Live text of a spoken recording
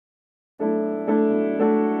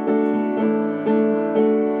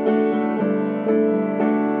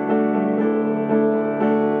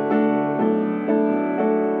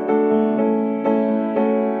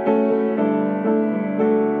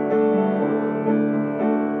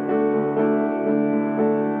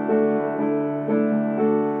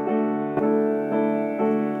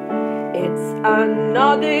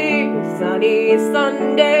another sunny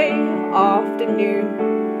Sunday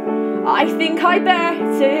afternoon. I think I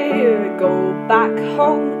better go back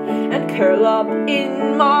home and curl up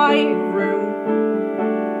in my room,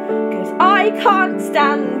 'cause I can't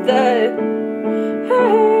stand the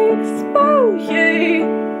exposure.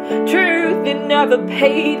 Truth, it never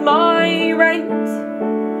paid my rent,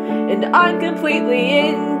 and I'm completely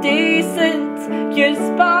indecent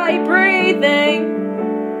just by breathing.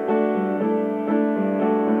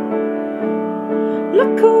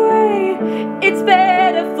 Look away, it's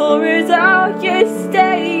better for us. I'll just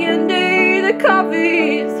stay under the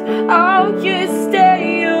covers. I'll just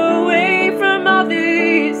stay away from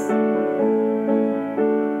others.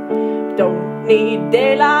 Don't need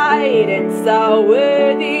daylight, it's a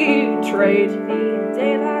worthy trade. Need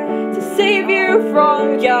daylight to save you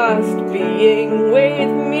from just being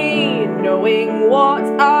with me, knowing what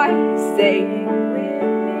I say.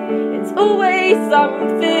 It's always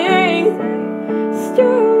something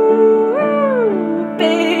stupid,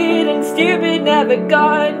 and stupid never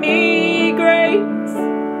got me grace.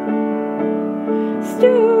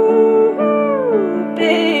 Stupid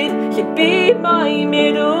should be my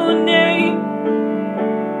middle name.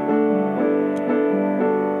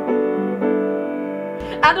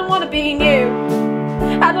 I don't wanna be you,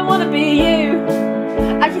 I don't wanna be you.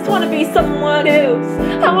 I just wanna be someone else.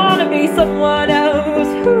 I wanna be someone else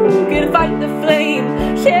who can fight the flame,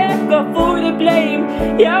 share God for the blame.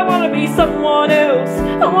 Yeah, I wanna be someone else.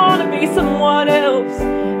 I wanna be someone else,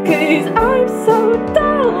 'cause I'm so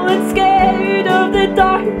dull and scared of the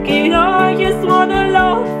dark, and I just wanna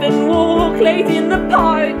laugh and walk late in the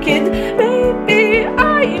park. And maybe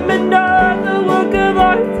I'm another work of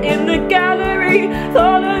art in the gallery.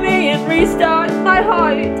 Follow me and restart my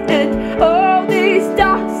heart. And all this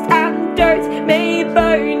dust and dirt may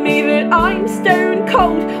burn me, but I'm stone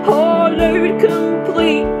cold, hollowed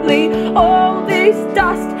completely. All this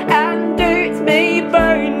dust and dirt may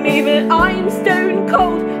burn me, but I'm stone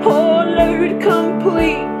cold, hollowed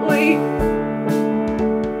completely.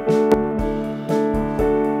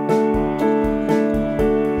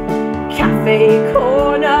 Cafe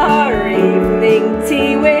corner, evening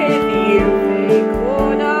tea with you.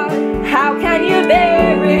 How can you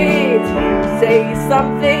bear it? You say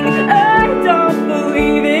something I don't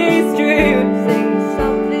believe is true. Say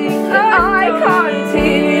something I can't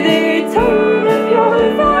hear the tone of your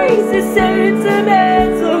voice is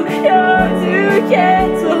sentimental. You're too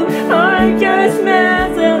gentle, I'm just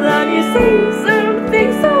mental, and you say something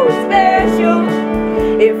so special.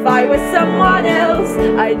 If I was someone else,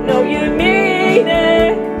 I'd know you mean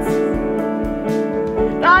it.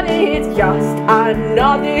 But it's just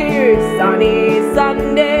another sunny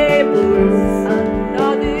Sunday blues.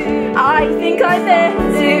 I think I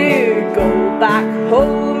better go back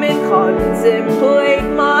home and contemplate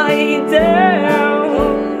my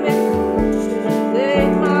down.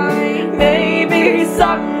 Maybe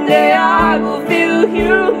someday I will feel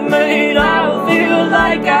human. I'll feel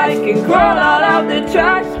like I can crawl out of the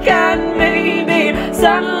trash can. Maybe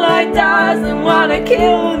sunlight doesn't wanna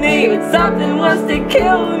kill me, but something wants to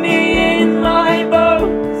kill me in my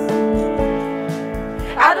bones.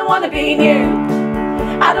 I don't wanna be you,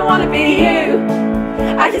 I don't wanna be you.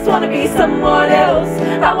 I just wanna be someone else.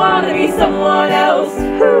 I wanna be someone else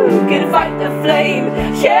who can fight the flame,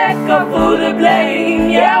 share God for the blame.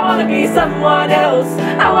 Yeah, I wanna be someone else.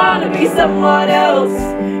 I wanna be someone else,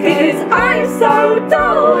 'cause I'm so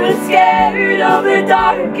dull and scared of the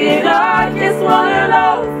dark, and I just wanna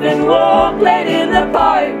laugh and walk late in the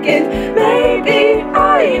park. And maybe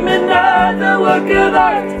I'm another work of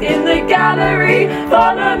art in the gallery.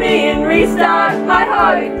 Follow me and restart my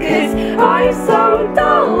heart, 'cause I'm so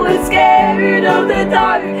dull and scared of the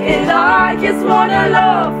dark, and I just wanna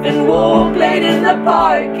laugh and walk late in the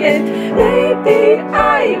park. And maybe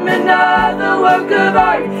I'm another work of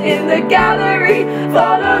art in the gallery.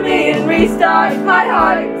 Follow me and restart my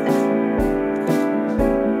heart.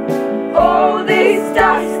 All this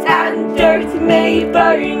dust and dirt may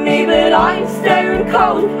burn me, but I'm stone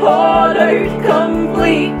cold, hollowed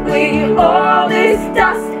completely. All this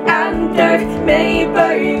dust and dirt may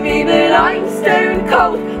burn me, but I'm stone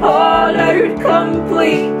cold, hollowed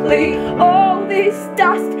completely. All this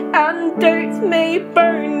dust and dirt may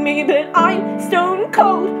burn me, but I'm stone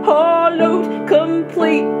cold, hollowed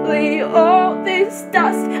completely. All this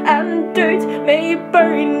dust and dirt may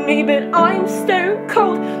burn me, but I'm stone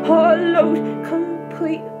cold, hollowed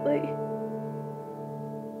completely.